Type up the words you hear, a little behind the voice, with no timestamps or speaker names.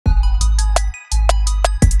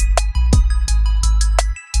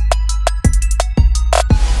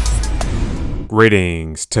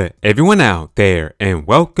Greetings to everyone out there and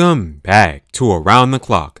welcome back to Around the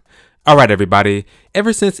Clock. Alright everybody,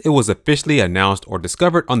 ever since it was officially announced or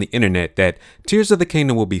discovered on the internet that Tears of the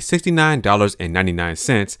Kingdom will be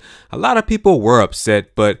 $69.99, a lot of people were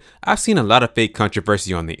upset, but I've seen a lot of fake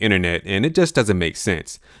controversy on the internet and it just doesn't make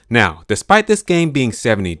sense. Now, despite this game being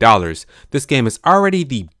 $70, this game is already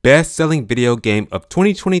the best-selling video game of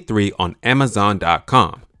 2023 on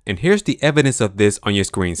Amazon.com. And here's the evidence of this on your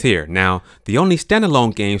screens here. Now, the only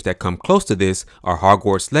standalone games that come close to this are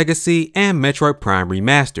Hogwarts Legacy and Metroid Prime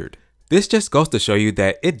Remastered. This just goes to show you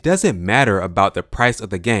that it doesn't matter about the price of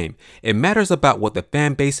the game. It matters about what the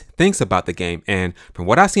fan base thinks about the game, and from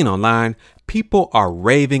what I've seen online, people are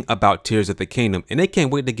raving about Tears of the Kingdom and they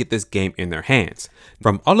can't wait to get this game in their hands.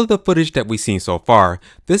 From all of the footage that we've seen so far,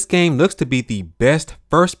 this game looks to be the best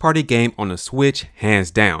first-party game on the Switch,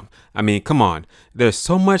 hands down. I mean, come on, there's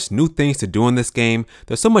so much new things to do in this game.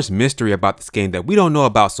 There's so much mystery about this game that we don't know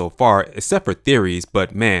about so far, except for theories,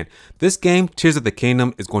 but man, this game, Tears of the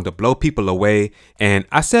Kingdom, is going to blow people away. And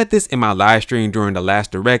I said this in my live stream during the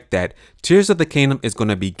last Direct that Tears of the Kingdom is going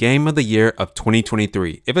to be Game of the Year of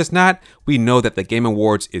 2023. If it's not, we know that the Game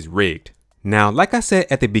Awards is rigged. Now, like I said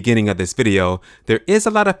at the beginning of this video, there is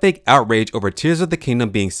a lot of fake outrage over Tears of the Kingdom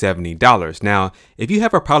being $70. Now, if you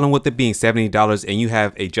have a problem with it being $70 and you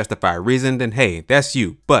have a justified reason, then hey, that's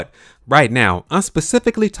you. But right now, I'm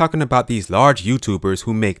specifically talking about these large YouTubers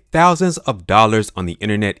who make thousands of dollars on the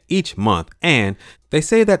internet each month, and they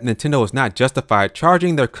say that Nintendo is not justified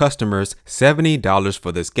charging their customers $70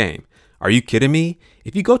 for this game. Are you kidding me?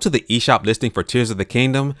 If you go to the eShop listing for Tears of the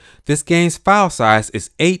Kingdom, this game's file size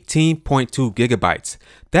is 18.2 gigabytes.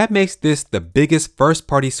 That makes this the biggest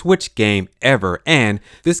first-party Switch game ever, and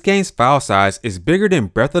this game's file size is bigger than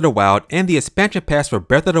Breath of the Wild and the expansion pass for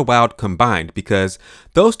Breath of the Wild combined, because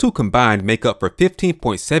those two combined make up for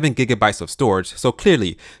 15.7 gigabytes of storage. So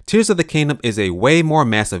clearly, Tears of the Kingdom is a way more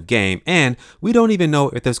massive game, and we don't even know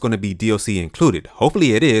if there's going to be DLC included.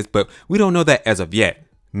 Hopefully it is, but we don't know that as of yet.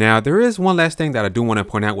 Now, there is one last thing that I do want to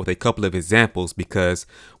point out with a couple of examples, because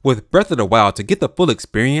with Breath of the Wild, to get the full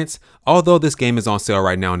experience, although this game is on sale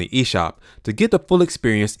right now in the eShop, to get the full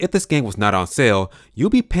experience, if this game was not on sale, you'll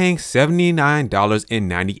be paying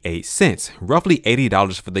 $79.98, roughly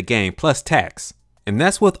 $80 for the game plus tax. And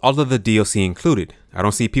that's with all of the DLC included. I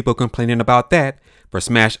don't see people complaining about that. For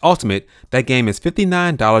Smash Ultimate, that game is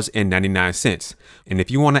 $59.99. And if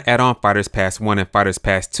you want to add on Fighters Pass 1 and Fighters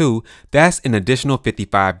Pass 2, that's an additional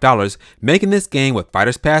 $55, making this game with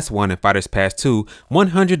Fighters Pass 1 and Fighters Pass 2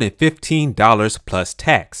 $115 plus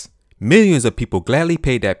tax. Millions of people gladly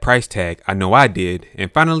paid that price tag, I know I did. And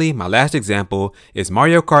finally, my last example is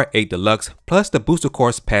Mario Kart 8 Deluxe plus the Booster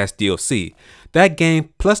Course Pass DLC. That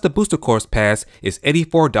game plus the Booster Course Pass is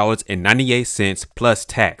 $84.98 plus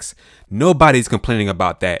tax. Nobody's complaining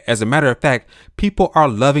about that. As a matter of fact, people are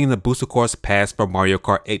loving the Booster Course Pass for Mario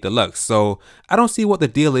Kart 8 Deluxe, so I don't see what the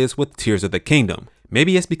deal is with Tears of the Kingdom.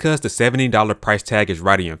 Maybe it's because the $70 price tag is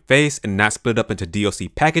right in your face and not split up into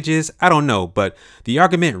DLC packages, I don't know, but the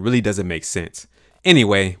argument really doesn't make sense.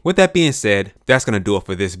 Anyway, with that being said, that's gonna do it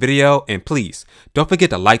for this video, and please, don't forget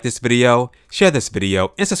to like this video, share this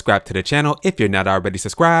video, and subscribe to the channel if you're not already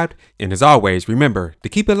subscribed. And as always, remember to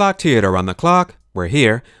keep it locked here at Around the Clock, where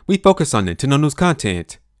here, we focus on Nintendo news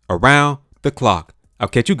content around the clock. I'll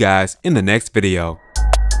catch you guys in the next video.